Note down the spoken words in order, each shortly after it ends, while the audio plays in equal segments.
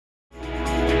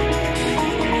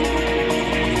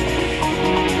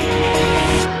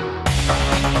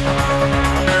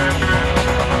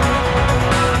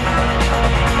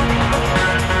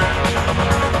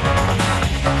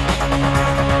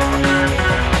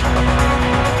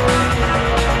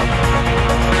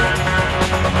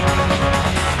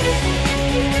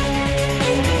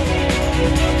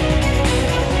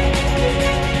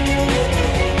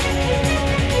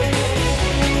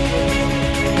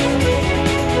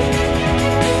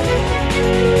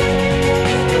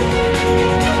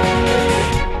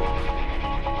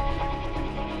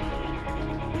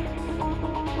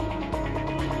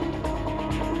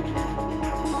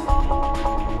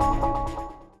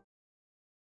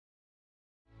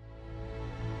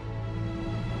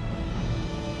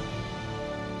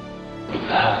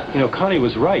You know, Connie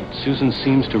was right. Susan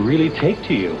seems to really take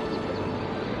to you.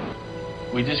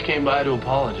 We just came by to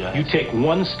apologize. You take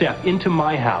one step into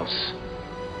my house,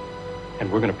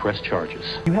 and we're going to press charges.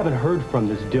 You haven't heard from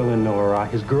this Dylan or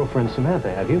his girlfriend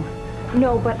Samantha, have you?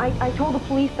 No, but I told the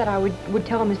police that I would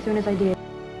tell them as soon as I did.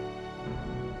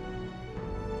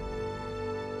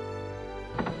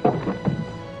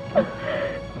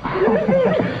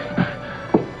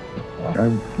 I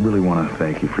really want to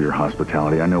thank you for your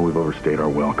hospitality. I know we've overstayed our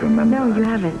welcome, and... No, you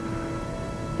haven't.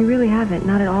 You really haven't.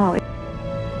 Not at all.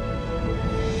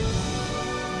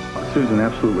 Susan,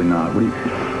 absolutely not. What do you...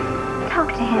 Talk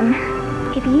to him.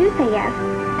 If you say yes,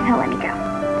 then he'll let me go.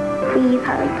 Please,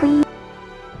 Harley, please.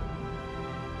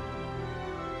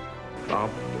 I'll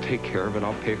take care of it.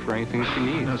 I'll pay for anything she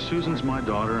needs. Now, Susan's my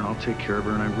daughter, and I'll take care of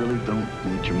her, and I really don't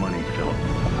need your money, Philip.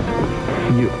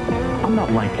 I'm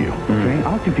not like you, okay? I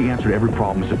don't think the answer to every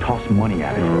problem is to toss money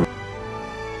at it.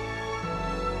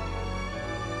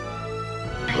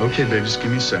 Okay, babe, just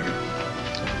give me a second.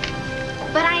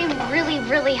 But I am really,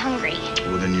 really hungry.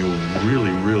 Well, then you'll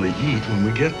really eat when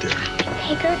we get there.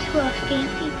 Take her to a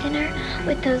fancy dinner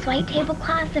with those white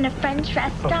tablecloths in a French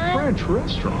restaurant. A French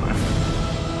restaurant?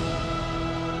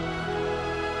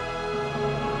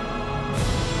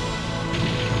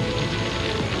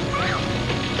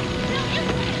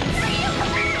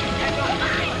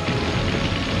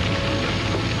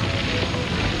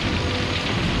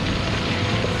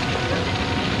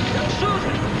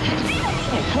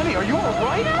 Honey, are you all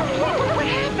right? What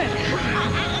happened?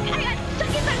 I got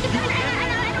stuck inside the gun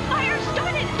and a fire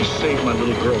started. You saved my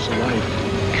little girl's life.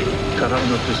 God, I don't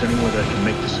know if there's any way that I can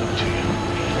make this up to you.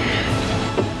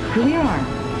 Here we are.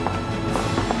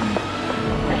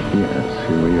 Yes,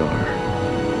 here we are.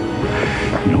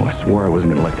 You know, I swore I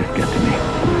wasn't going to let this get to me.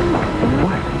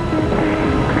 What?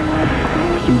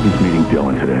 Susan's meeting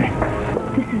Dylan today.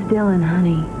 This is Dylan,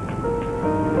 honey.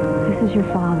 This is your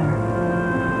father.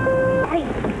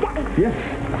 Daddy. Yes?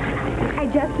 I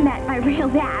just met my real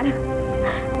dad.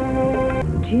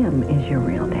 Jim is your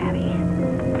real daddy.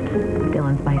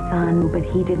 Dylan's my son, but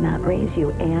he did not raise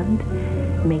you, and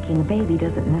making a baby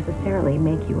doesn't necessarily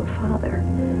make you a father.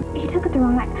 He took it the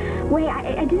wrong way.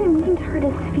 I didn't mean to hurt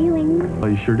his feelings. Well,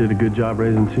 you sure did a good job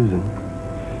raising Susan.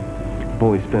 I've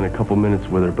only spent a couple minutes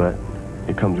with her, but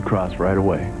it comes across right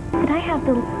away. But I have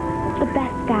the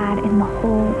best dad in the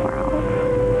whole world.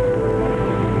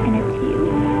 And it's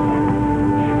you.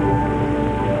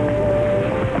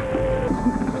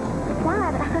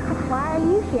 Dad, why are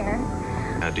you here?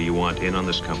 Do you want in on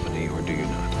this company, or do you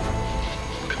not?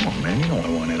 Come on, man, you know I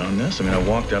want in on this. I mean, I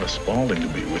walked out of Spaulding to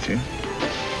be with you.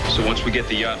 So once we get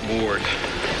the yacht moored,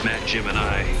 Matt, Jim, and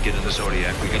I get in the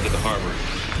Zodiac. We head to the harbor.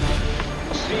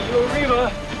 I'll see you at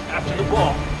Riva after the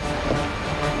ball.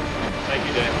 Thank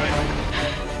you, Dan.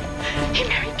 He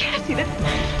married Cassie.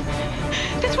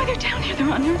 That's why they're down here. They're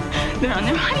on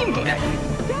their honeymoon.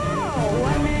 So,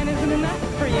 one man isn't enough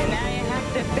for you. Now you have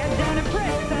to bed down a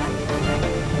prince, huh?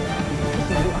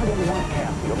 Listen, I don't want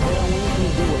Kathy, okay? I want nothing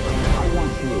to do with her. I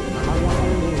want you. I want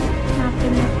only you. Not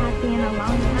been this happy in a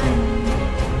long time.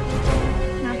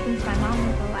 Not since my mom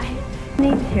was alive.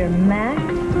 Name's here, Max.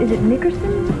 Is it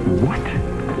Nickerson? What?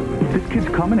 This kid's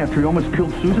coming after he almost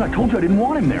killed Susan? I told you I didn't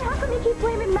want him there. How come you keep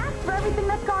blaming Max for everything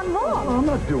that's gone wrong? Oh, I'm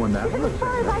not doing that. Because as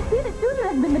far as I see it, Susan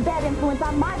has been the bad influence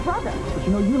on my brother. But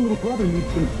you know, your little brother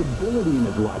needs some stability in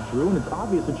his life, Drew, and it's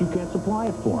obvious that you can't supply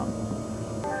it for him.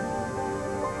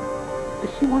 But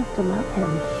she wants to love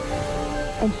him.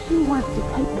 And she wants to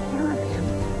take care of him.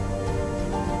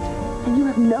 And you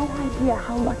have no idea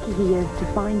how lucky he is to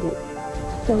find it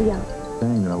so young.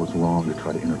 Saying that I was wrong to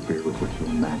try to interfere with what you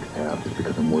and Max have just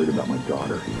because I'm worried about my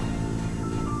daughter.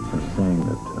 I'm saying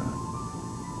that,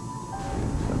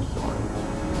 I'm sorry.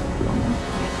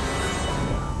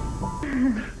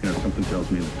 You know, something tells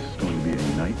me that this is going to be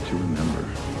a night to remember.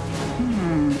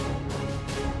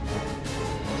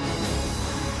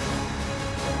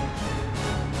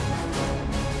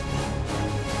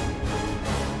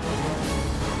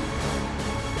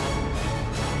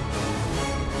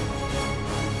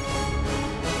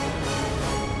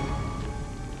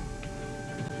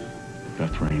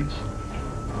 Beth Raines,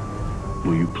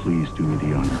 will you please do me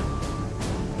the honor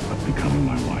of becoming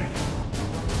my wife?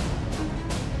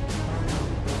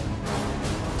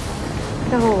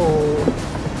 So,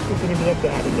 you're going to be a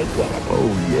daddy again. Oh,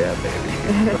 yeah, baby.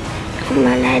 Come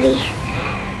on, Eddie.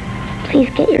 Please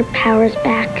get your powers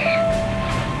back.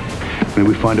 May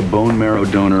we find a bone marrow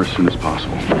donor as soon as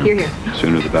possible. Here.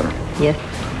 Sooner the better. Yes.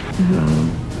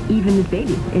 Even this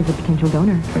baby is a potential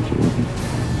donor. Absolutely.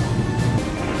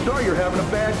 Sorry you're having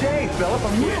a bad day, Philip.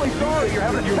 I'm really sorry you're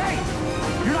having a... Hey!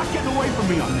 You're not getting away from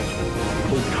me on this one.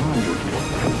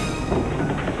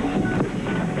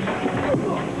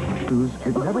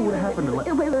 It never would have happened to...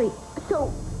 Wait.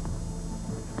 So,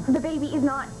 the baby is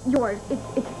not yours.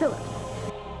 It's Philip's.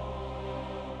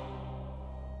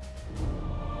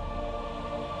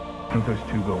 I think those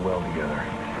two go well together.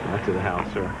 Back to the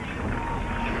house, sir.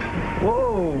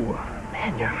 Whoa!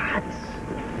 Man, you're hot.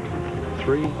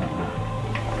 3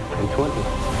 and 20.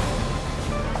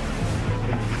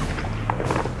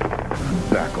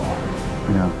 Back off.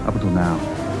 Yeah, up until now,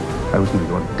 I was going to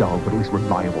go a dull, but at least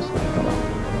reliable schoolfellow.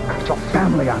 It's your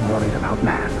family I'm worried about,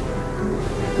 man.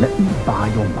 Let me buy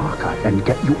your marker and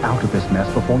get you out of this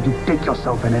mess before you dig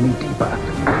yourself in any deeper.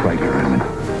 Right here, Raymond.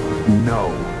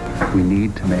 No. We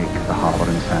need to make the harbor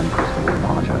in San Cristobal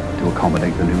larger to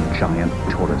accommodate the new giant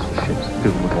tourist ships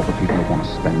filled with all the people who want to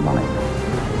spend money.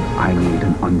 I need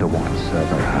an underwater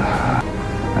survey.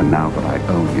 And now that I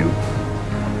own you,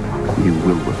 you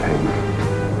will repay me.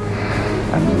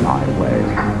 And my way.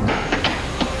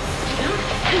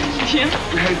 Jim?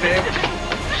 Hey, babe.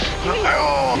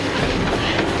 Oh.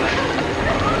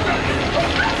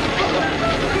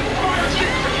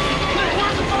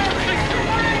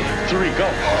 3, go.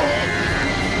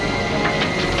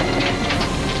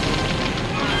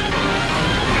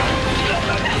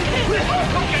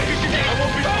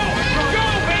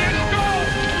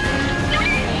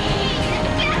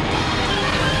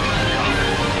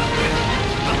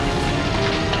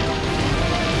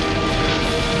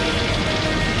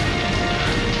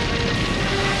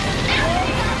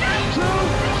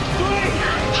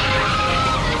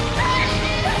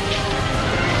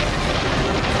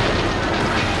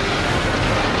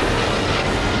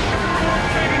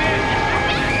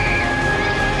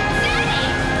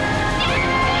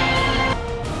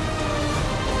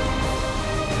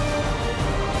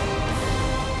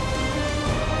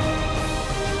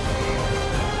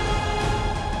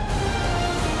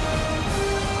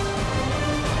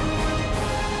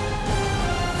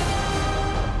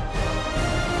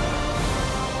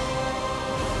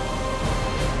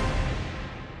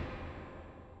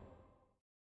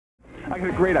 I got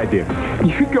a great idea.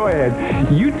 You go ahead.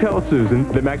 You tell Susan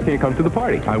that Max can't come to the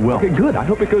party. I will. Okay, good. I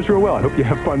hope it goes real well. I hope you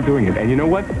have fun doing it. And you know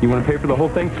what? You want to pay for the whole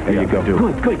thing? There you go.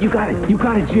 Good. You got it. You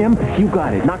got it, Jim. You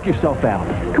got it. Knock yourself out.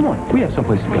 Come on. We have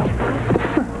someplace to go.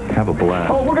 Have a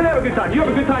blast. Oh, we're going to have a good time. You have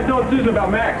a good time telling Susan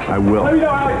about Max. I will. Let me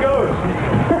know how it goes.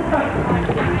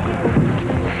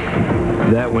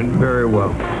 That went very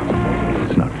well.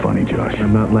 It's not funny, Josh.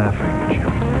 I'm not laughing, Jim.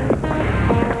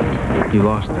 You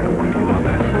lost that one. You know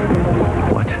that.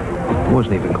 What? It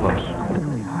wasn't even close. I'm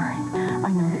really sorry.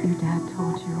 I know that your dad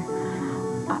told you.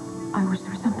 I wish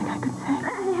there was something I could say.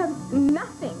 I have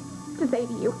nothing to say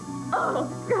to you. Oh,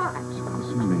 gosh.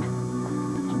 Listen to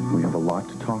me. We have a lot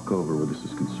to talk over where this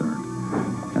is concerned.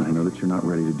 And I know that you're not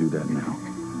ready to do that now.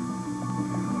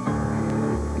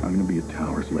 I'm going to be at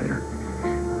Towers later.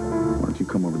 Why don't you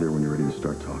come over there when you're ready to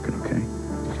start talking, okay?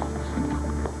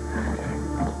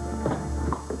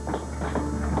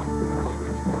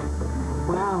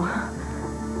 Wow.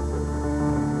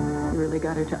 You really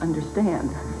got her to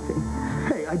understand. See?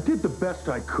 Hey, I did the best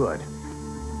I could.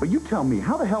 But you tell me,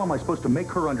 how the hell am I supposed to make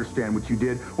her understand what you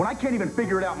did when I can't even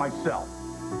figure it out myself?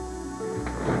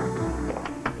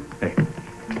 Hey,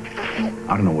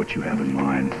 I don't know what you have in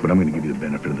mind, but I'm going to give you the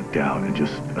benefit of the doubt and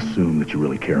just assume that you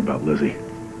really care about Lizzie.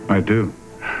 I do.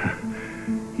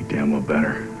 You damn well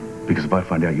better. Because if I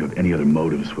find out you have any other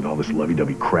motives with all this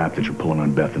lovey-dovey crap that you're pulling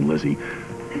on Beth and Lizzie,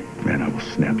 man, I will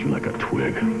snap you like a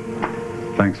twig.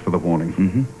 Thanks for the warning.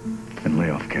 Mm-hmm. And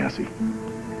lay off Cassie.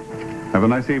 Have a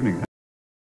nice evening.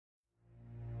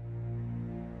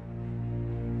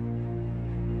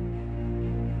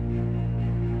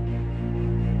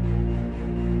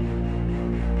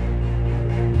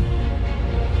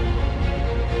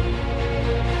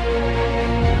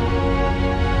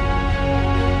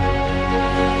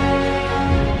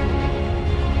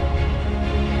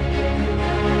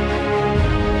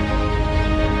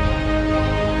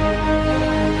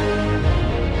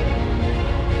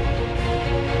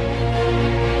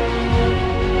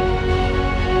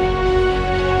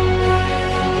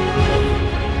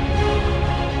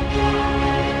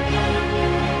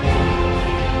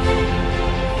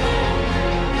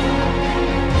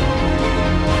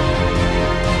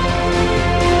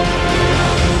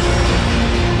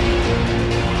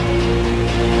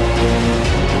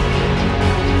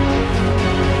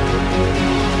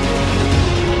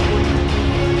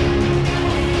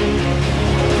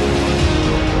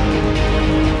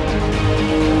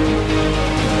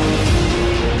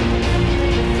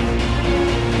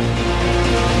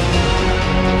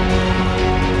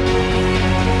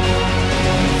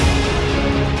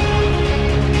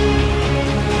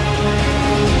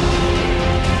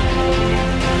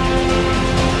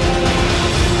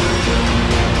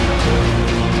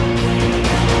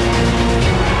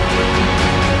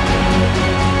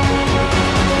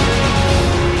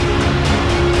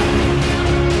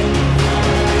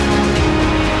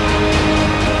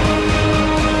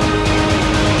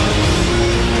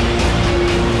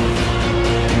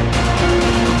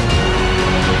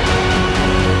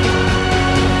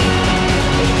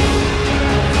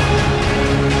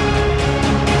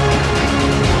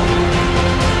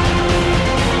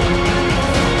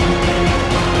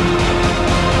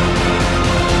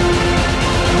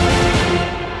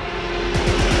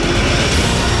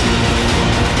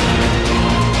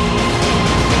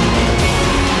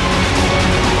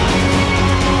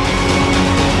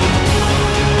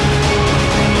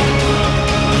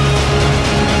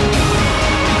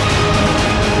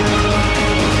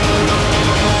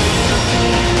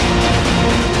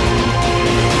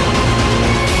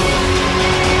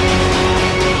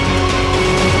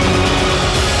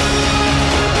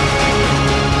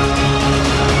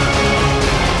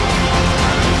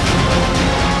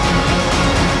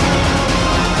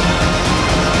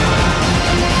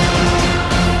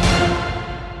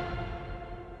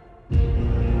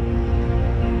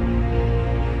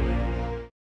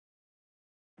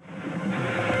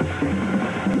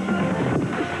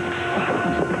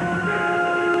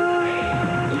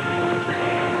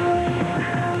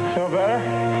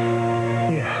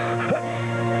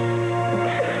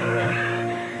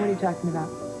 talking about?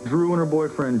 Drew and her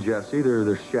boyfriend, Jesse,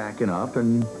 they're shacking up,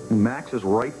 and Max is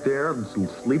right there,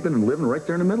 sleeping and living right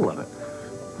there in the middle of it.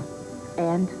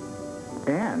 And?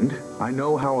 And I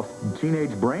know how a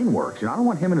teenage brain works, and I don't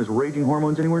want him and his raging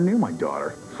hormones anywhere near my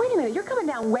daughter. Wait a minute, you're coming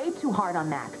down way too hard on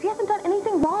Max. He hasn't done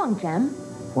anything wrong, Jem.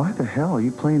 Why the hell are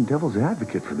you playing devil's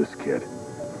advocate for this kid?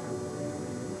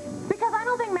 Because I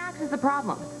don't think Max is the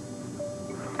problem.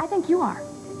 I think you are.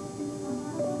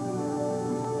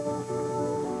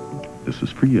 This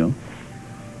is for you.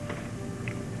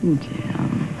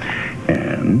 Jim.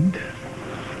 And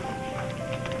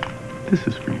this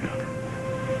is for you.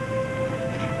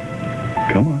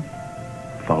 Come on.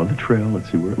 Follow the trail.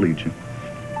 Let's see where it leads you.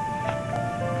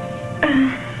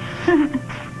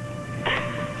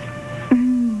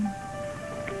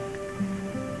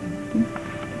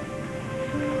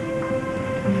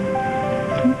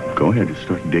 Go ahead, just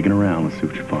start digging around. Let's see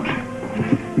what you find.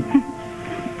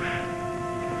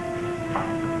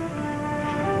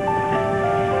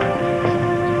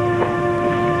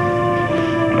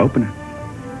 Open it.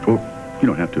 Or you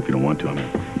don't have to if you don't want to. I mean,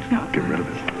 get rid of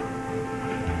it.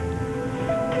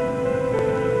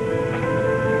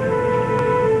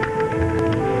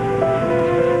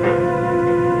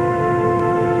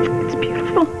 It's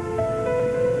beautiful.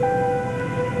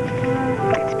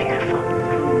 It's beautiful.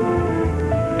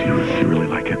 Do you really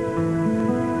like it?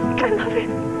 I love it.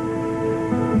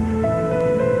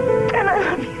 And I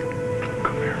love you.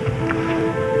 Come here.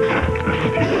 I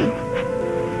love you.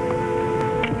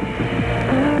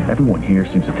 Everyone here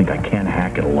seems to think I can't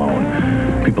hack it alone.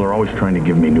 People are always trying to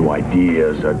give me new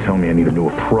ideas, telling me I need a new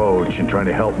approach and trying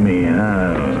to help me.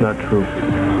 It's not true.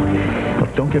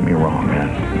 Look, don't get me wrong,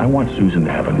 man. I want Susan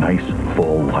to have a nice,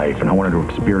 full life, and I want her to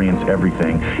experience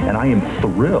everything. And I am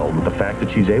thrilled with the fact that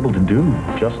she's able to do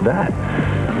just that.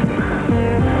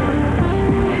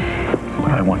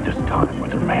 But I want this time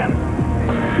with her, man.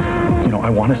 You know, I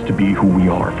want us to be who we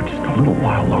are for just a little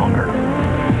while longer.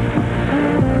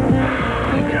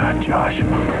 God, Josh,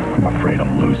 I'm afraid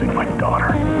I'm losing my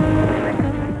daughter.